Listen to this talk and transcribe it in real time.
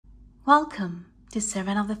Welcome to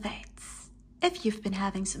Servant of the Fates. If you've been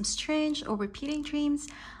having some strange or repeating dreams,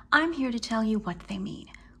 I'm here to tell you what they mean.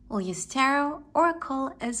 We'll use tarot,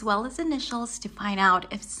 oracle, as well as initials to find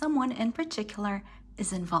out if someone in particular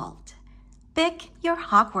is involved. Pick your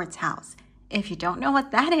Hogwarts house. If you don't know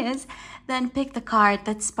what that is, then pick the card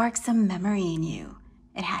that sparks some memory in you.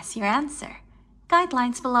 It has your answer.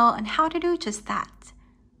 Guidelines below on how to do just that.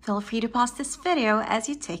 Feel free to pause this video as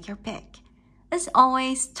you take your pick. As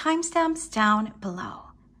always, timestamps down below.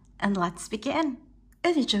 And let's begin.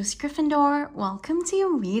 If you chose Gryffindor, welcome to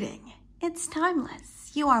your reading. It's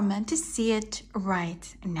timeless. You are meant to see it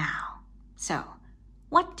right now. So,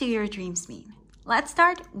 what do your dreams mean? Let's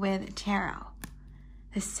start with tarot.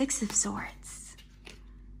 The Six of Swords.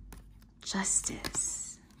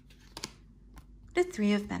 Justice. The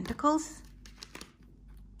Three of Pentacles.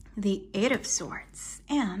 The Eight of Swords.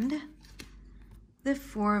 And the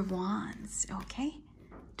Four of Wands, okay?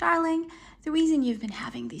 Darling, the reason you've been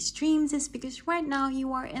having these dreams is because right now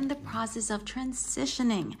you are in the process of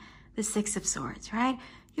transitioning the Six of Swords, right?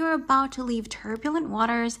 You're about to leave turbulent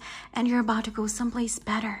waters and you're about to go someplace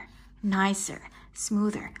better, nicer,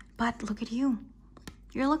 smoother. But look at you.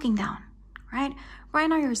 You're looking down, right? Right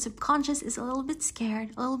now your subconscious is a little bit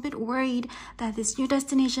scared, a little bit worried that this new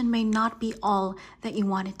destination may not be all that you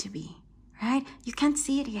want it to be. Right? You can't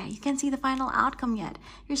see it yet. You can't see the final outcome yet.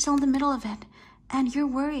 You're still in the middle of it. And you're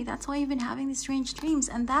worried. That's why you've been having these strange dreams.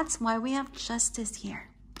 And that's why we have justice here.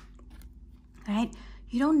 Right?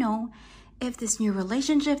 You don't know if this new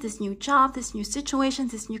relationship, this new job, this new situation,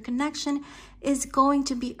 this new connection is going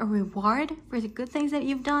to be a reward for the good things that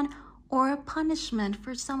you've done or a punishment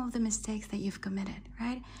for some of the mistakes that you've committed.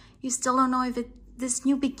 Right? You still don't know if this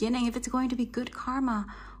new beginning, if it's going to be good karma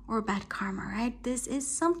or bad karma, right? This is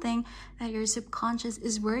something that your subconscious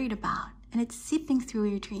is worried about and it's seeping through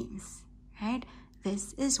your dreams, right?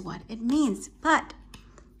 This is what it means. But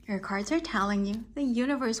your cards are telling you, the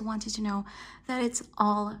universe wants you to know that it's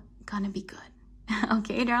all gonna be good.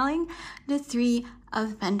 Okay, darling? The Three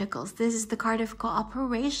of Pentacles. This is the card of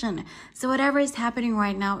cooperation. So whatever is happening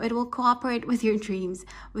right now, it will cooperate with your dreams,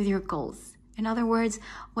 with your goals. In other words,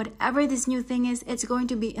 whatever this new thing is, it's going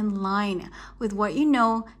to be in line with what you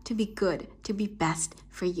know to be good, to be best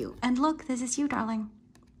for you. And look, this is you, darling.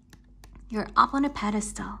 You're up on a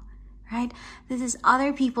pedestal, right? This is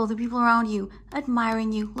other people, the people around you,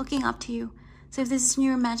 admiring you, looking up to you. So if this is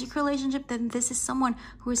your romantic relationship, then this is someone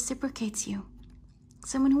who reciprocates you,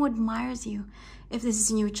 someone who admires you. If this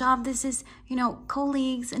is a new job, this is,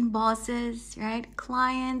 colleagues and bosses, right?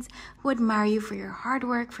 Clients who admire you for your hard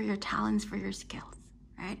work, for your talents, for your skills,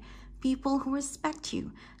 right? People who respect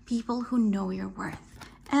you, people who know your worth.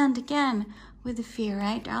 And again, with the fear,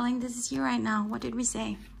 right? Darling, this is you right now. What did we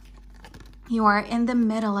say? You are in the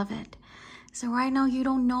middle of it. So right now, you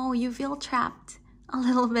don't know. You feel trapped a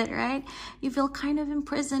little bit, right? You feel kind of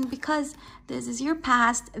imprisoned because this is your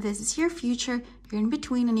past, this is your future. You're in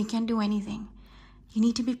between and you can't do anything. You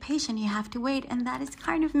need to be patient. You have to wait. And that is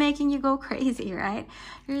kind of making you go crazy, right?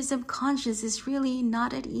 Your subconscious is really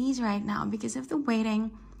not at ease right now because of the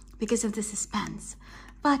waiting, because of the suspense.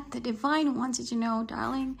 But the divine wants you to know,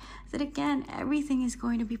 darling, that again, everything is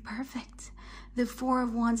going to be perfect. The Four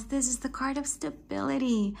of Wands, this is the card of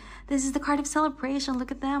stability. This is the card of celebration. Look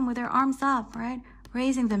at them with their arms up, right?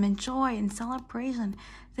 Raising them in joy and celebration.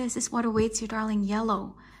 This is what awaits you, darling.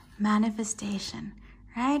 Yellow, manifestation,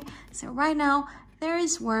 right? So right now, there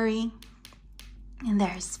is worry and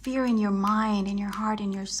there's fear in your mind, in your heart,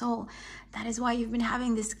 in your soul. That is why you've been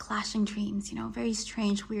having these clashing dreams, very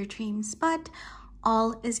strange, weird dreams. But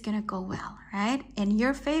all is going to go well, right? In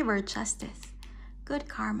your favor, justice, good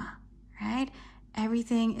karma, right?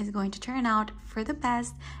 Everything is going to turn out for the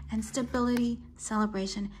best, and stability,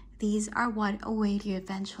 celebration. These are what await you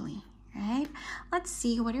eventually, right? Let's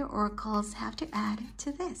see what your oracles have to add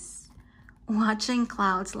to this. Watching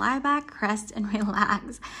clouds, lie back, rest, and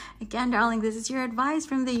relax. Again, darling, this is your advice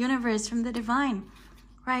from the universe, from the divine.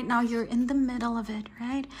 Right now, you're in the middle of it,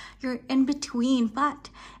 right? You're in between, but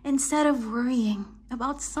instead of worrying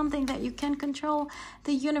about something that you can control,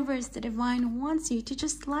 the universe, the divine wants you to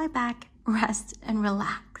just lie back, rest, and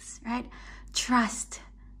relax, right? Trust,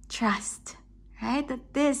 right?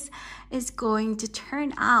 That this is going to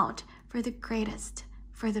turn out for the greatest,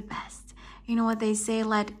 for the best. You know what they say,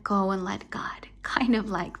 let go and let God. Kind of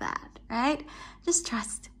like that, right? Just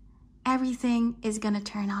trust. Everything is going to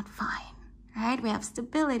turn out fine, right? We have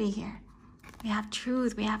stability here. We have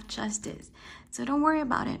truth. We have justice. So don't worry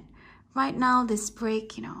about it. Right now, this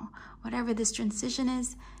break, whatever this transition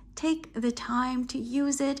is, take the time to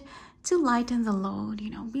use it to lighten the load,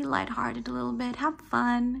 be lighthearted a little bit, have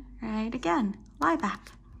fun, right? Again, lie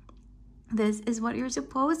back, This is what you're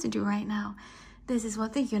supposed to do right now. This is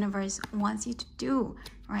what the universe wants you to do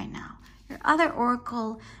right now. Your other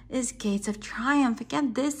oracle is Gates of Triumph.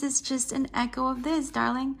 Again, this is just an echo of this,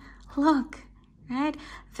 darling. Look, right?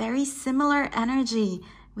 Very similar energy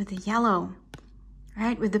with the yellow,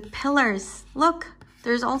 right? With the pillars. Look,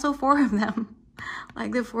 there's also 4 of them,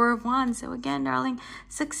 like the 4 of Wands. So again, darling,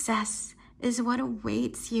 success is what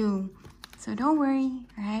awaits you. So don't worry,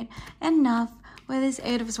 right? Enough with this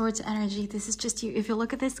 8 of Swords energy. This is just you. If you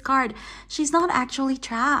look at this card, she's not actually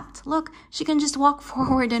trapped. Look, she can just walk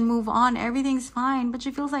forward and move on. Everything's fine, but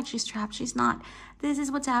she feels like she's trapped. She's not. This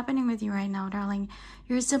is what's happening with you right now, darling.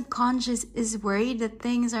 Your subconscious is worried that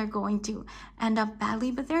things are going to end up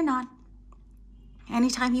badly, but they're not.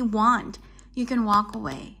 Anytime you want, you can walk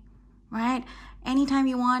away, right? Anytime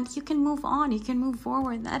you want, you can move on. You can move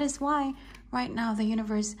forward. That is why right now the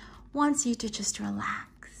universe wants you to just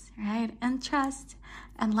relax, right? And trust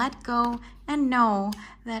and let go and know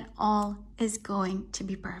that all is going to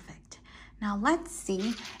be perfect. Now let's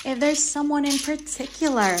see if there's someone in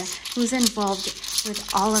particular who's involved with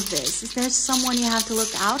all of this. Is there someone you have to look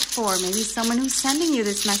out for? Maybe someone who's sending you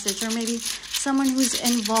this message, or maybe someone who's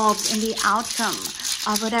involved in the outcome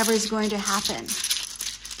of whatever is going to happen.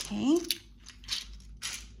 Okay.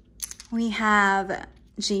 We have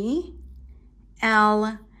G,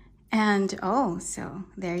 L, and O. So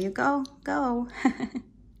there you go. Go.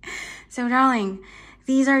 So darling,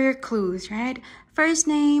 these are your clues, right? First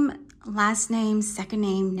name, last name, second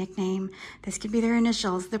name, nickname. This could be their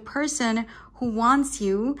initials. The person who wants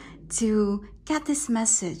you to get this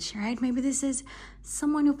message, right? Maybe this is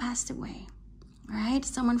someone who passed away, right?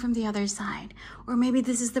 Someone from the other side. Or maybe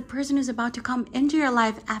this is the person who's about to come into your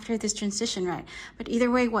life after this transition, right? But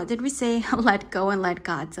either way, what did we say? Let go and let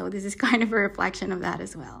God. So this is kind of a reflection of that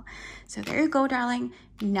as well. So there you go, darling.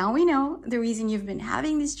 Now we know the reason you've been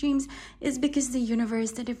having these dreams is because the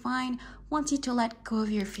universe, the divine, wants you to let go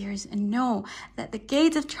of your fears and know that the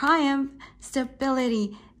gates of triumph,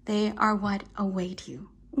 stability, they are what await you.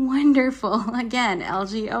 Wonderful. Again,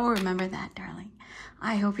 LGO, remember that, darling.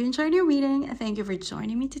 I hope you enjoyed your reading. Thank you for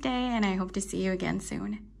joining me today, and I hope to see you again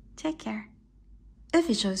soon. Take care. If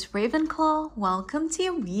you chose Ravenclaw, welcome to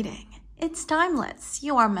your reading. It's timeless.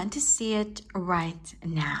 You are meant to see it right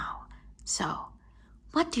now. So,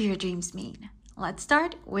 what do your dreams mean? Let's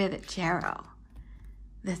start with Tarot.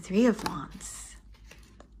 The 3 of Wands.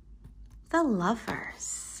 The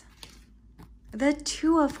Lovers. The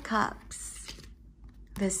 2 of Cups.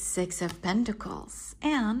 The 6 of Pentacles.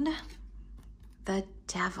 And the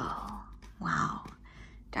Devil. Wow.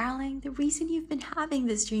 Darling, the reason you've been having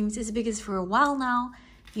these dreams is because for a while now,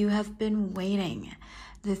 you have been waiting.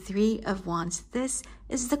 The 3 of Wands. This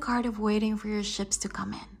is the card of waiting for your ships to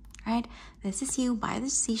come in, right? This is you by the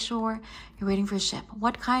seashore. You're waiting for a ship.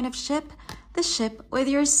 What kind of ship? The ship with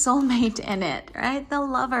your soulmate in it, right? The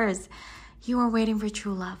Lovers. You are waiting for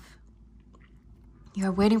true love.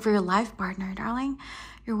 You're waiting for your life partner, darling.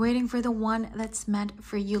 You're waiting for the one that's meant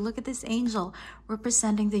for you. Look at this angel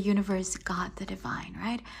representing the universe, God, the divine,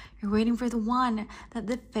 right? You're waiting for the one that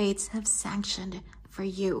the fates have sanctioned for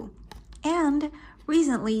you. And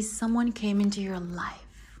recently, someone came into your life,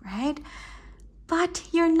 right? But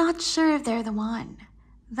you're not sure if they're the one.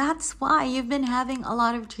 That's why you've been having a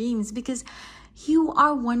lot of dreams, because you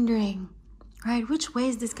are wondering, right? Which way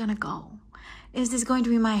is this gonna go? Is this going to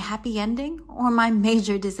be my happy ending or my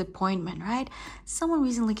major disappointment, right? Someone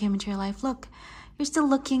recently came into your life. Look, you're still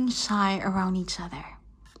looking shy around each other,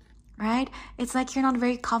 right? It's like you're not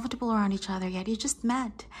very comfortable around each other yet. You just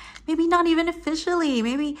met. Maybe not even officially.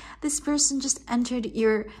 Maybe this person just entered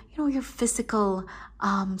your, your physical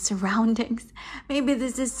surroundings. Maybe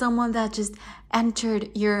this is someone that just entered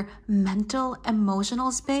your mental,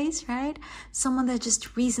 emotional space, right? Someone that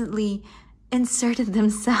just recently inserted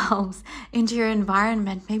themselves into your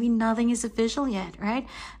environment. Maybe nothing is official yet, right?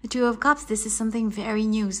 The 2 of Cups, this is something very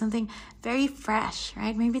new, something very fresh,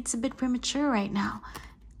 right? Maybe it's a bit premature right now.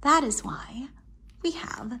 That is why we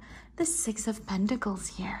have the 6 of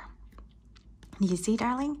Pentacles here. You see,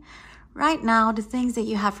 darling? Right now, the things that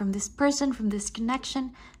you have from this person, from this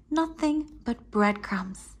connection, nothing but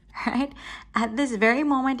breadcrumbs. Right? At this very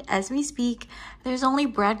moment, as we speak, there's only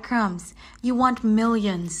breadcrumbs. You want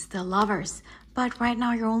millions, the Lovers, but right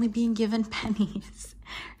now you're only being given pennies,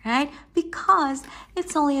 right? Because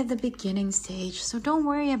it's only at the beginning stage. So don't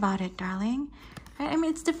worry about it, darling. Right? I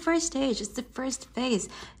mean, it's the first stage. It's the first phase.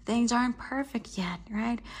 Things aren't perfect yet,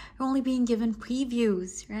 right? You're only being given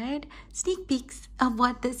previews, right? Sneak peeks of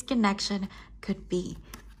what this connection could be.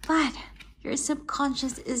 But your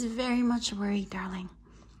subconscious is very much worried, darling.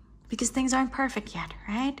 Because things aren't perfect yet,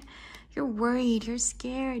 right? You're worried, you're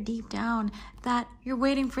scared deep down that you're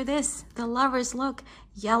waiting for this. The Lovers, look,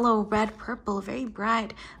 yellow, red, purple, very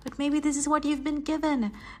bright. But maybe this is what you've been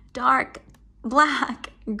given. Dark,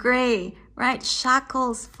 black, gray, right?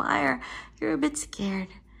 Shackles, fire. You're a bit scared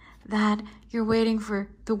that you're waiting for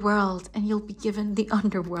the world and you'll be given the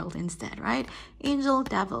underworld instead, right? Angel,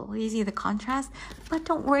 devil, you see the contrast? But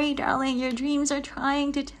don't worry, darling, your dreams are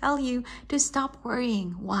trying to tell you to stop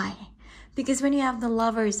worrying. Why? Because when you have the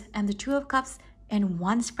Lovers and the Two of Cups in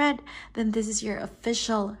one spread, then this is your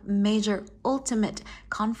official, major, ultimate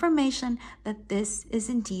confirmation that this is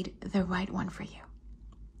indeed the right one for you.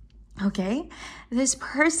 Okay? This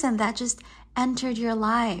person that just entered your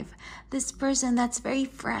life, this person that's very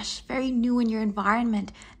fresh, very new in your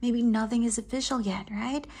environment, maybe nothing is official yet,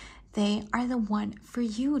 right? They are the one for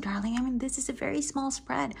you, darling. I mean, this is a very small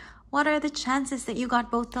spread. What are the chances that you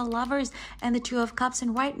got both the Lovers and the Two of Cups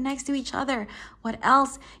and right next to each other? What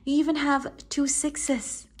else? You even have 2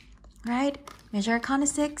 sixes, right? Major Arcana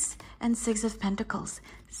 6 and 6 of Pentacles.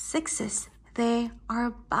 Sixes, they are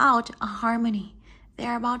about a harmony.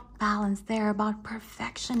 They're about balance. They're about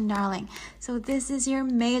perfection, darling. So this is your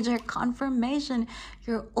major confirmation,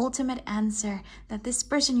 your ultimate answer that this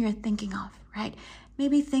person you're thinking of, right?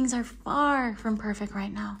 Maybe things are far from perfect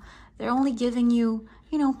right now. They're only giving you,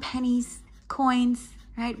 pennies, coins,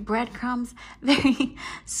 right? Breadcrumbs, very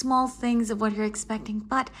small things of what you're expecting.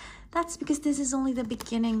 But that's because this is only the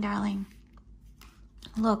beginning, darling.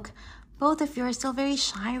 Look, both of you are still very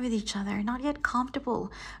shy with each other, not yet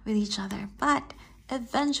comfortable with each other. But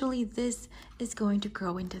eventually this is going to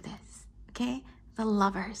grow into this, okay? The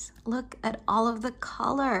Lovers. Look at all of the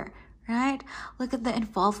color, right? Look at the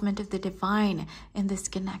involvement of the divine in this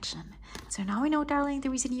connection. So now we know, darling, the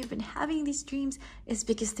reason you've been having these dreams is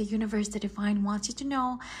because the universe, the divine, wants you to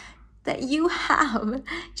know that you have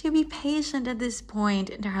to be patient at this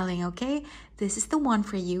point, darling, okay? This is the one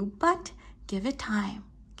for you, but give it time,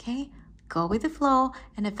 okay? Go with the flow,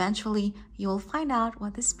 and eventually you'll find out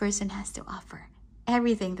what this person has to offer.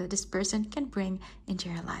 Everything that this person can bring into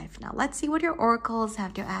your life. Now, let's see what your oracles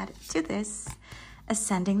have to add to this.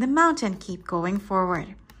 Ascending the mountain, keep going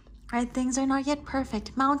forward. Right? Things are not yet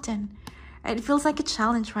perfect. Mountain. Right? It feels like a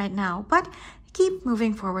challenge right now, but keep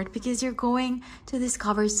moving forward because you're going to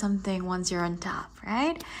discover something once you're on top,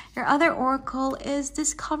 right? Your other oracle is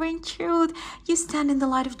discovering truth. You stand in the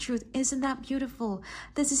light of truth. Isn't that beautiful?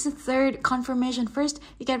 This is the third confirmation. First,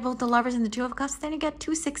 you get both the Lovers and the Two of Cups, then you get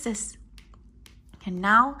 2 sixes. And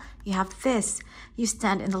now you have this. You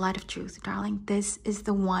stand in the light of truth, darling. This is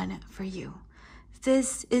the one for you.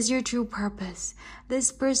 This is your true purpose.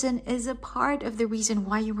 This person is a part of the reason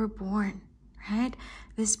why you were born, right?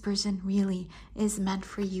 This person really is meant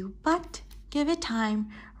for you, but give it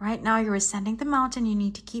time. Right now you're ascending the mountain. You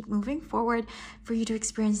need to keep moving forward for you to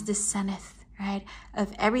experience the zenith, right,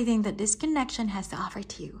 of everything that this connection has to offer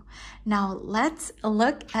to you. Now let's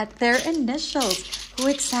look at their initials. Who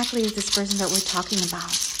exactly is this person that we're talking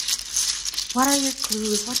about? What are your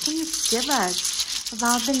clues? What can you give us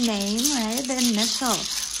about the name, right, the initial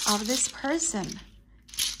of this person?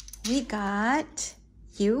 We got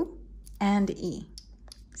U and E.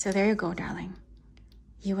 So there you go, darling.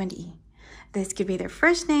 U and E. This could be their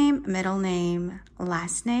first name, middle name,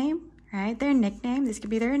 last name, right? Their nickname. This could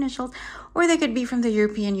be their initials, or they could be from the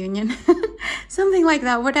European Union, something like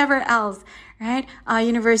that, whatever else, right?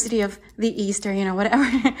 University of the East, or,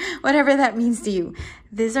 whatever that means to you.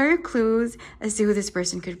 These are your clues as to who this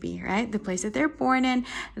person could be, right? The place that they're born in,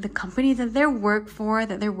 the company that they're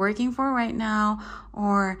working for right now,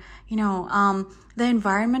 or, the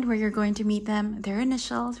environment where you're going to meet them, their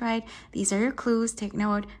initials, right? These are your clues. Take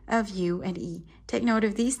note of U and E. Take note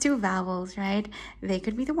of these 2 vowels, right? They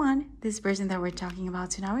could be the one, this person that we're talking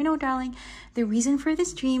about. So now we know, darling, the reason for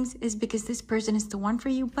these dreams is because this person is the one for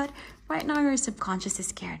you, but right now your subconscious is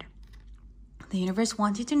scared. The universe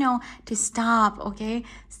wants you to know to stop, okay?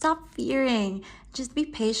 Stop fearing. Just be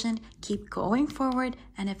patient, keep going forward,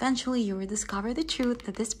 and eventually you will discover the truth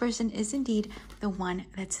that this person is indeed the one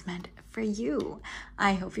that's meant for you.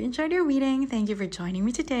 I hope you enjoyed your reading. Thank you for joining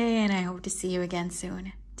me today, and I hope to see you again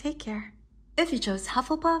soon. Take care. If you chose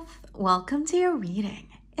Hufflepuff, welcome to your reading.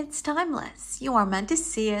 It's timeless. You are meant to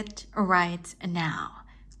see it right now.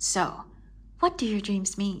 So, what do your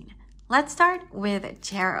dreams mean? Let's start with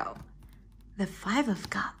tarot. The 5 of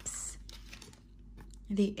Cups,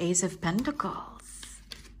 the Ace of Pentacles,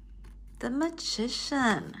 the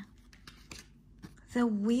Magician, the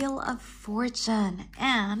Wheel of Fortune,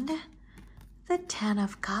 and the 10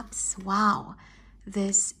 of Cups. Wow,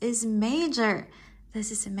 this is major.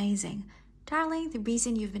 This is amazing. Darling, the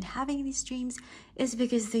reason you've been having these dreams is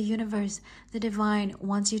because the universe, the divine,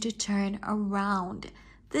 wants you to turn around.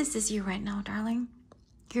 This is you right now, darling.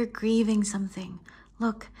 You're grieving something.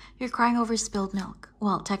 Look, you're crying over spilled milk.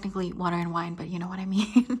 Well, technically water and wine, but you know what I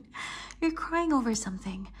mean. You're crying over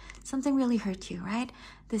something. Something really hurt you, right?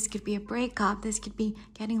 This could be a breakup. This could be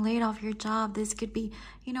getting laid off your job. This could be,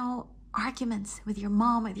 arguments with your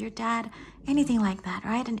mom, with your dad, anything like that,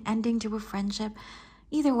 right? An ending to a friendship.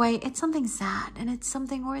 Either way, it's something sad and it's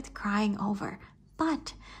something worth crying over.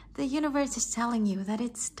 But the universe is telling you that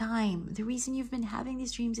it's time. The reason you've been having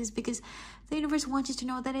these dreams is because the universe wants you to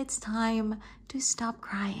know that it's time to stop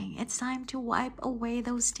crying. It's time to wipe away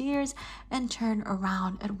those tears and turn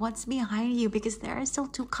around at what's behind you, because there are still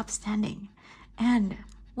 2 cups standing. And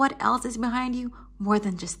what else is behind you? More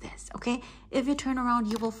than just this, okay? If you turn around,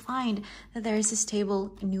 you will find that there is a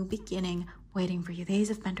stable new beginning waiting for you. The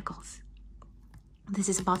Ace of Pentacles. This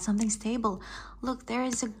is about something stable. Look, there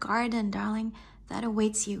is a garden, darling, that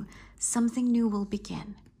awaits you. Something new will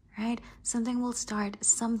begin, right? Something will start,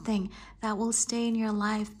 something that will stay in your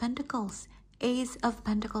life. Pentacles, Ace of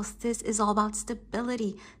Pentacles. This is all about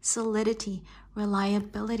stability, solidity,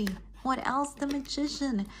 reliability. What else? The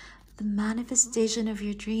Magician, the manifestation of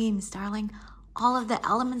your dreams, darling. All of the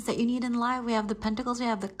elements that you need in life. We have the Pentacles, we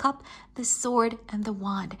have the Cup, the Sword, and the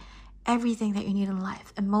Wand. Everything that you need in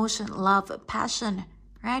life. Emotion, love, passion,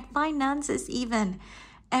 right? Finances even.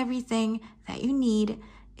 Everything that you need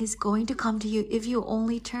is going to come to you if you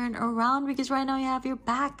only turn around, because right now you have your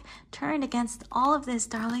back turned against all of this,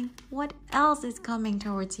 darling. What else is coming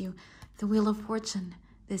towards you? The Wheel of Fortune.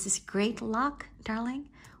 This is great luck, darling.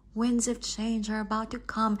 Winds of change are about to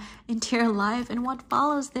come into your life. And what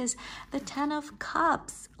follows this? The 10 of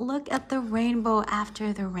Cups. Look at the rainbow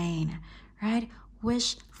after the rain, right?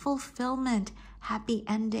 Wish fulfillment, happy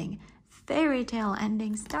ending, fairy tale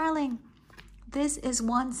endings, darling. This is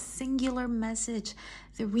one singular message.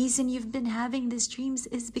 The reason you've been having these dreams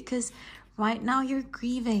is because right now you're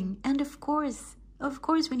grieving. And of course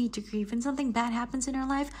we need to grieve. When something bad happens in our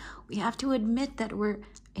life, we have to admit that we're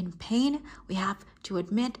in pain. We have to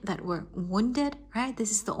admit that we're wounded, right?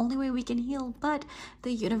 This is the only way we can heal. But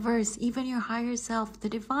the universe, even your higher self, the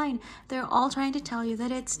divine, they're all trying to tell you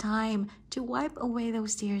that it's time to wipe away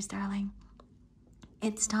those tears, darling.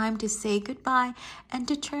 It's time to say goodbye and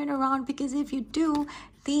to turn around, because if you do,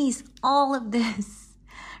 all of this,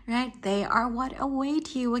 right? They are what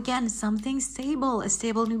await you. Again, something stable, a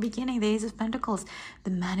stable new beginning. The Ace of Pentacles, the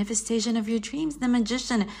manifestation of your dreams, the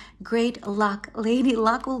Magician, great luck. Lady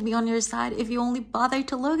Luck will be on your side if you only bother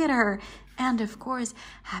to look at her. And of course,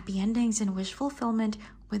 happy endings and wish fulfillment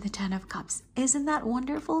with the 10 of Cups. Isn't that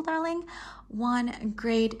wonderful, darling? One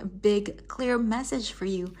great, big, clear message for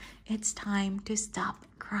you. It's time to stop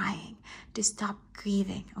crying, to stop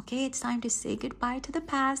grieving, okay? It's time to say goodbye to the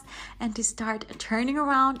past and to start turning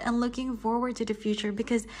around and looking forward to the future,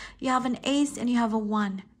 because you have an Ace and you have a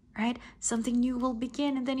 1, right? Something new will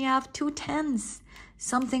begin, and then you have 2 10s.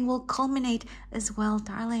 Something will culminate as well,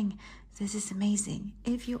 darling. This is amazing.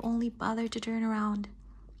 If you only bother to turn around,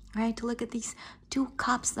 right? To look at these 2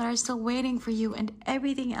 cups that are still waiting for you and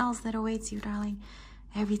everything else that awaits you, darling.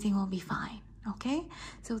 Everything will be fine. Okay,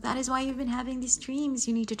 so that is why you've been having these dreams.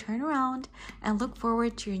 You need to turn around and look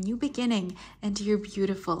forward to your new beginning and to your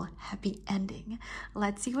beautiful, happy ending.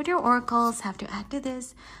 Let's see what your oracles have to add to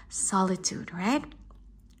this. Solitude, right?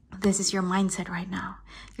 This is your mindset right now.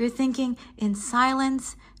 You're thinking in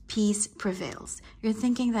silence, peace prevails. You're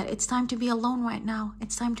thinking that it's time to be alone right now.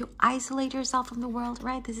 It's time to isolate yourself from the world,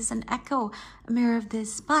 right? This is an echo, a mirror of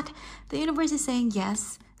this. But the universe is saying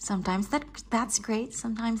yes. Sometimes that's great.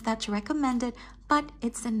 Sometimes that's recommended, but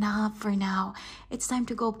it's enough for now. It's time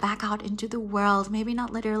to go back out into the world. Maybe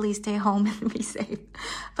not literally stay home and be safe,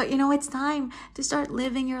 but it's time to start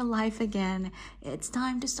living your life again. It's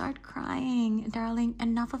time to start crying, darling.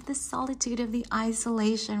 Enough of the solitude, of the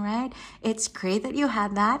isolation, right? It's great that you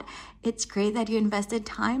had that. It's great that you invested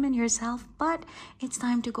time in yourself, but it's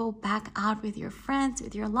time to go back out with your friends,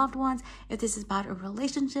 with your loved ones. If this is about a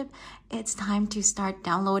relationship, it's time to start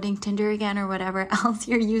downloading Tinder again, or whatever else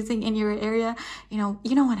you're using in your area. You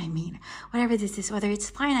know what I mean. Whatever this is, whether it's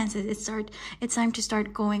finances, it's time to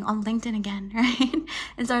start going on LinkedIn again, right?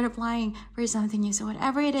 And start applying for something new. So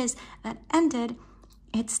whatever it is that ended,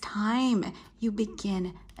 it's time you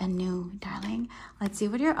begin anew, darling. Let's see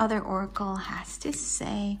what your other oracle has to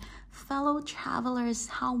say. Fellow travelers,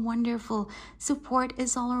 how wonderful. Support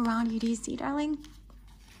is all around you. Do you see, darling?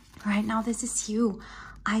 Right now, this is you.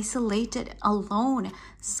 Isolated, alone,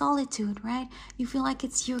 solitude, right? You feel like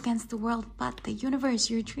it's you against the world, but the universe,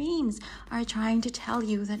 your dreams are trying to tell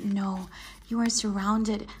you that no, You are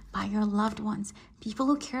surrounded by your loved ones, people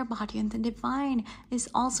who care about you, and the divine is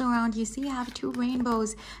also around you. See, you have 2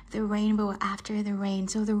 rainbows, the rainbow after the rain.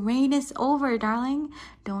 So the rain is over, darling.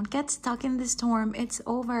 Don't get stuck in the storm. It's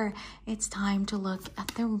over. It's time to look at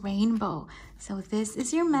the rainbow. So this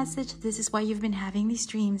is your message. This is why you've been having these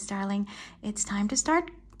dreams, darling. It's time to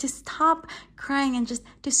stop crying and just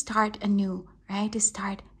to start anew, right? To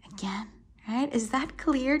start again. Right? Is that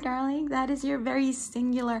clear, darling? That is your very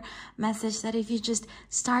singular message, that if you just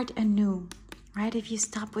start anew, right? If you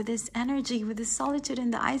stop with this energy, with the solitude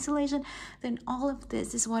and the isolation, then all of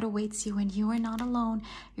this is what awaits you, and you are not alone.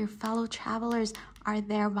 Your fellow travelers are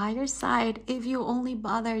there by your side. If you only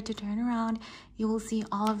bother to turn around, you will see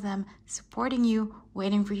all of them supporting you,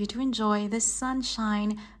 waiting for you to enjoy the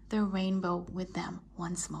sunshine, the rainbow with them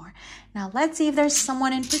once more. Now, let's see if there's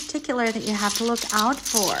someone in particular that you have to look out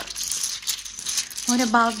for. What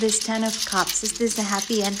about this 10 of Cups? Is this a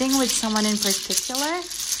happy ending with someone in particular?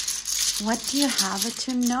 What do you have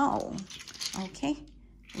to know? Okay,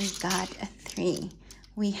 we got a 3.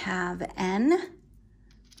 We have N,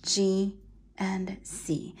 G, and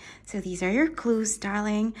C. So these are your clues,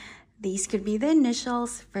 darling. These could be the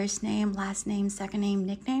initials, first name, last name, second name,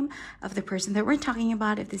 nickname of the person that we're talking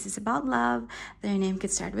about. If this is about love, their name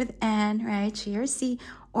could start with N, right? G or C.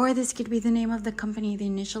 Or this could be the name of the company, the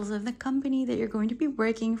initials of the company that you're going to be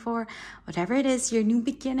working for. Whatever it is, your new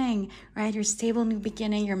beginning, right? Your stable new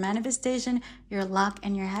beginning, your manifestation, your luck,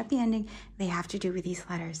 and your happy ending, they have to do with these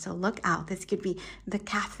letters. So look out. This could be the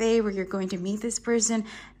cafe where you're going to meet this person.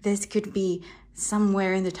 This could be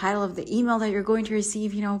somewhere in the title of the email that you're going to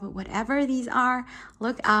receive, you know, but whatever these are,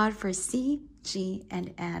 look out for C, G,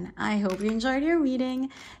 and N. I hope you enjoyed your reading.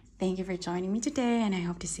 Thank you for joining me today, and I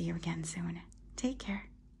hope to see you again soon. Take care.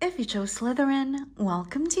 If you chose Slytherin,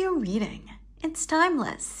 welcome to your reading. It's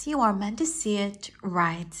timeless. You are meant to see it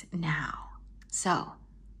right now. So,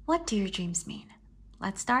 what do your dreams mean?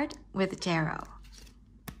 Let's start with the tarot.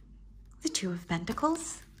 The 2 of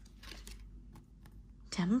Pentacles,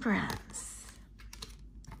 Temperance,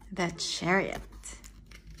 the Chariot,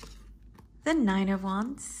 the 9 of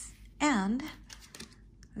Wands, and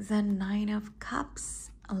the 9 of Cups.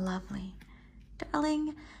 Lovely.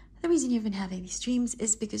 Darling, the reason you've been having these dreams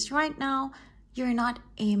is because right now you're not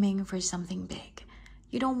aiming for something big.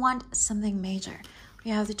 You don't want something major.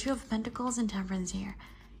 We have the 2 of Pentacles and Temperance here.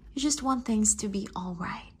 You just want things to be all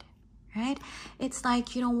right? It's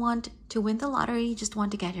like you don't want to win the lottery, you just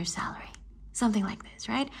want to get your salary. Something like this,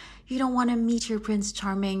 right? You don't want to meet your Prince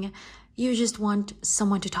Charming. You just want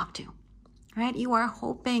someone to talk to, right? You are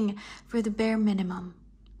hoping for the bare minimum.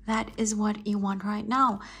 That is what you want right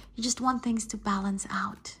now. You just want things to balance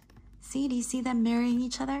out. See, do you see them marrying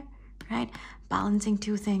each other, right? Balancing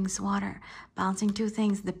 2 things, water. Balancing 2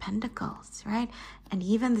 things, the pentacles, right? And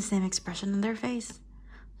even the same expression on their face.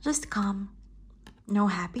 Just calm. No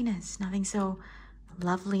happiness. Nothing so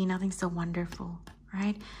lovely, nothing so wonderful,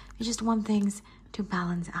 right? You just want things to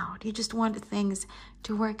balance out. You just want things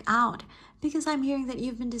to work out. Because I'm hearing that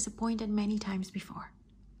you've been disappointed many times before.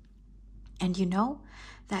 And you know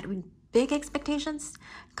that with big expectations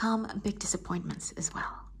come big disappointments as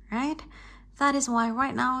well. Right? That is why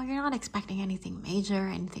right now you're not expecting anything major,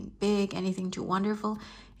 anything big, anything too wonderful.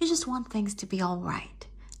 You just want things to be all right.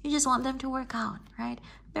 You just want them to work out, right?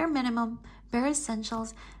 Bare minimum, bare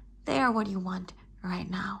essentials, they are what you want right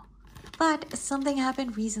now. But something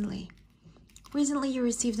happened recently. Recently, you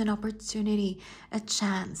received an opportunity, a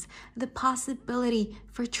chance, the possibility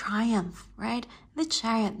for triumph, right? The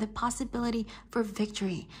Chariot, the possibility for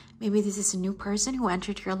victory. Maybe this is a new person who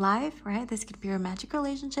entered your life, right? This could be a romantic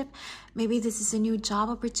relationship. Maybe this is a new job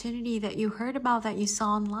opportunity that you heard about, that you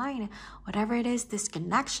saw online. Whatever it is, this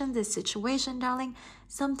connection, this situation, darling,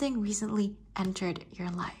 something recently entered your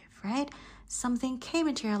life, right? Something came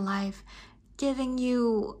into your life, giving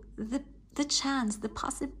you the chance, the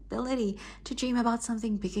possibility to dream about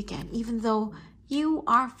something big again, even though you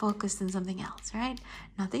are focused on something else, right?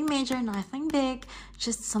 Nothing major, nothing big,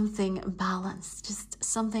 just something balanced, just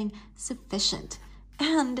something sufficient.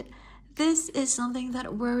 And this is something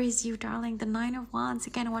that worries you, darling. The 9 of Wands.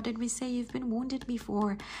 Again, what did we say? You've been wounded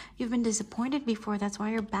before. You've been disappointed before. That's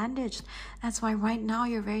why you're bandaged. That's why right now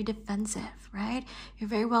you're very defensive, right? You're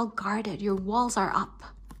very well guarded. Your walls are up.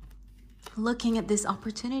 Looking at this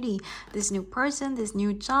opportunity, this new person, this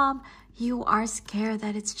new job, you are scared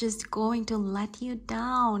that it's just going to let you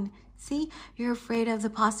down. See, you're afraid of the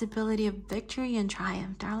possibility of victory and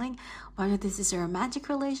triumph, darling. Whether this is a romantic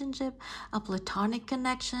relationship, a platonic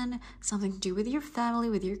connection, something to do with your family,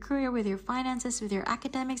 with your career, with your finances, with your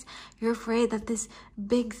academics, you're afraid that this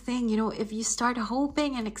big thing, you know, if you start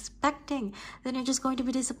hoping and expecting, then you're just going to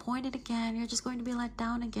be disappointed again. You're just going to be let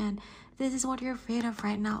down again. This is what you're afraid of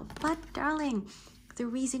right now. But, darling, the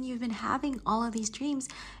reason you've been having all of these dreams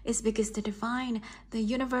is because the divine, the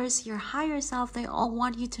universe, your higher self, they all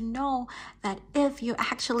want you to know that if you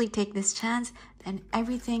actually take this chance, then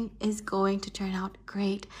everything is going to turn out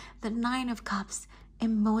great. The 9 of Cups,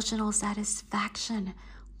 emotional satisfaction,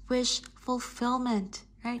 wish fulfillment,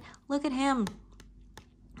 right? Look at him.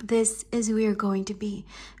 This is who you're going to be.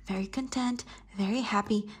 Very content, very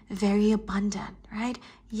happy, very abundant, right?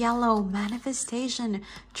 Yellow, manifestation,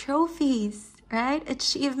 trophies, right?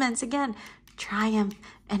 Achievements, again, triumph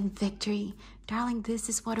and victory. Darling, this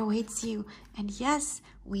is what awaits you. And yes,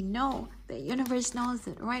 we know, the universe knows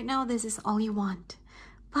that right now this is all you want.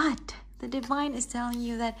 But the divine is telling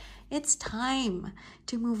you that it's time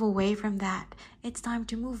to move away from that. It's time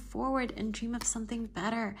to move forward and dream of something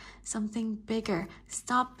better, something bigger.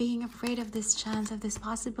 Stop being afraid of this chance, of this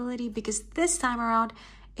possibility, because this time around,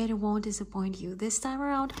 it won't disappoint you. This time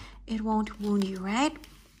around, it won't wound you, right?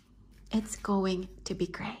 It's going to be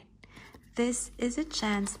great. This is a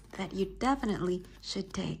chance that you definitely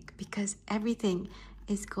should take because everything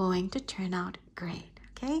is going to turn out great,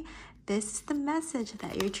 okay? This is the message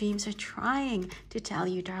that your dreams are trying to tell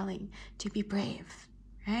you, darling, to be brave,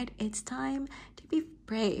 right? It's time to be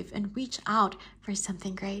brave and reach out for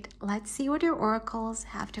something great. Let's see what your oracles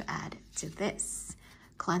have to add to this.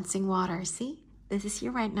 Cleansing water, see? This is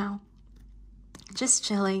you right now. Just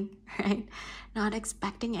chilling, right? Not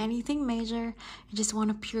expecting anything major. You just want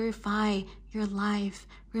to purify your life,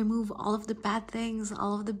 remove all of the bad things,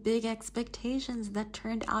 all of the big expectations that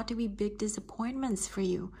turned out to be big disappointments for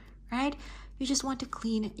you, right? You just want to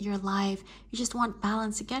clean your life. You just want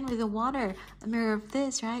balance. Again, with the water, a mirror of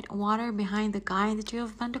this, right? Water behind the guy in the Two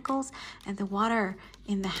of Pentacles and the water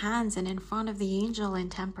in the hands and in front of the angel in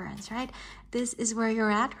Temperance, right? This is where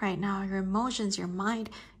you're at right now. Your emotions, your mind,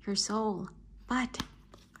 your soul. But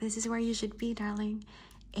this is where you should be, darling,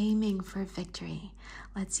 aiming for victory.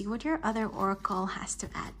 Let's see what your other oracle has to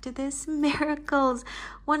add to this. Miracles.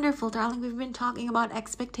 Wonderful, darling. We've been talking about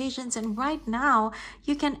expectations, and right now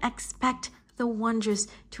you can expect the wondrous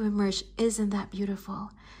to emerge. Isn't that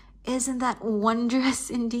beautiful? Isn't that wondrous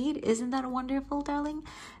indeed? Isn't that wonderful, darling?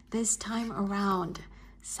 This time around,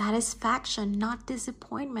 satisfaction, not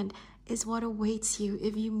disappointment, is what awaits you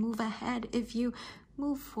if you move ahead, if you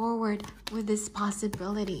move forward with this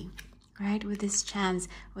possibility, right? With this chance,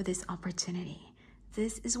 with this opportunity.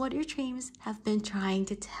 This is what your dreams have been trying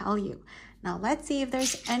to tell you. Now, let's see if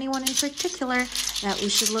there's anyone in particular that we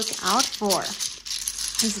should look out for.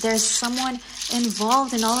 Is there someone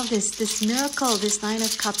involved in all of this miracle, this 9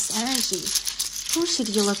 of Cups energy? Who should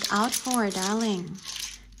you look out for, darling?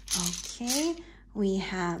 Okay, we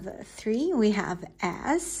have 3. We have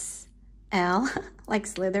S, L, like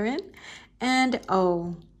Slytherin, and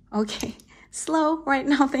O. Okay, slow. Right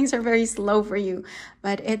now, things are very slow for you,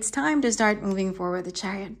 but it's time to start moving forward the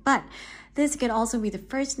Chariot. But this could also be the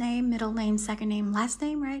first name, middle name, second name, last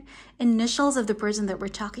name, right? Initials of the person that we're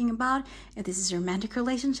talking about. If this is a romantic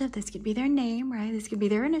relationship, this could be their name, right? This could be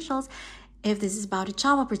their initials. If this is about a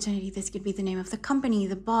job opportunity, this could be the name of the company,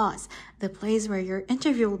 the boss, the place where your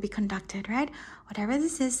interview will be conducted, right? Whatever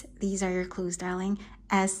this is, these are your clues, darling.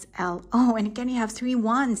 S-L-O. And again, you have 3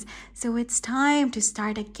 wands. So it's time to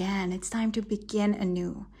start again. It's time to begin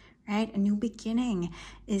anew, right? A new beginning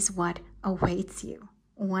is what awaits you.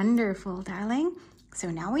 Wonderful, darling. So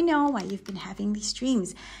now we know why you've been having these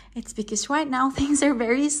dreams. It's because right now things are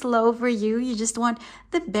very slow for you. You just want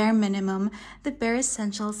the bare minimum, the bare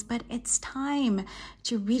essentials, but it's time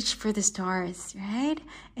to reach for the stars, right?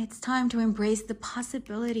 It's time to embrace the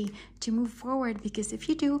possibility to move forward, because if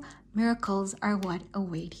you do, miracles are what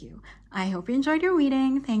await you. I hope you enjoyed your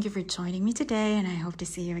reading. Thank you for joining me today, and I hope to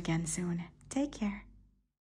see you again soon. Take care.